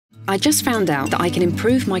I just found out that I can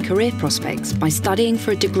improve my career prospects by studying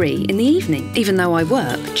for a degree in the evening, even though I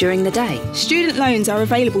work during the day. Student loans are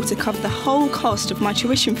available to cover the whole cost of my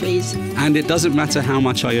tuition fees. And it doesn't matter how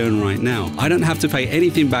much I earn right now. I don't have to pay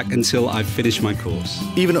anything back until I've finished my course.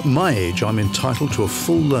 Even at my age, I'm entitled to a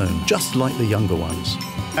full loan, just like the younger ones.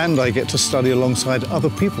 And I get to study alongside other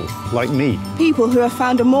people, like me. People who have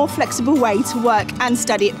found a more flexible way to work and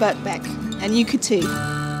study at Birkbeck. And you could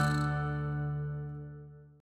too.